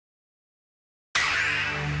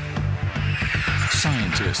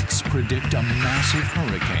scientists predict a massive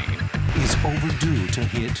hurricane is overdue to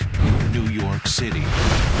hit New York City.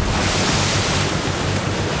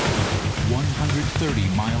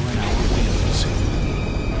 130-mile-an-hour winds,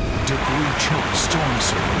 debris-choked storm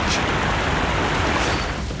surge,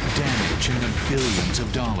 damage in the billions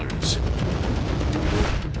of dollars,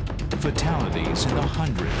 fatalities in the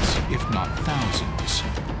hundreds, if not thousands.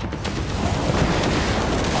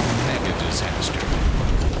 A mega disaster.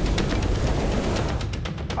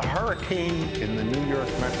 A hurricane in the New York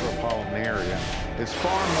metropolitan area is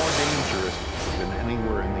far more dangerous than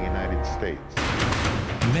anywhere in the United States.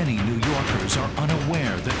 Many New Yorkers are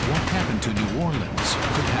unaware that what happened to New Orleans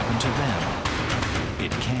could happen to them.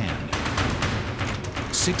 It can.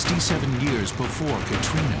 67 years before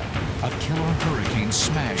Katrina, a killer hurricane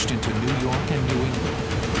smashed into New York and New England.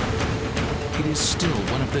 It is still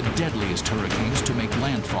one of the deadliest hurricanes to make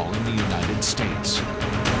landfall in the United States.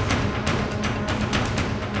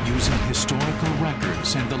 Using historical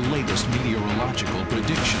records and the latest meteorological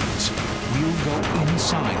predictions, we'll go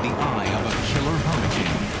inside the eye of a killer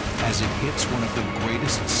hurricane as it hits one of the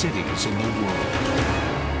greatest cities in the world.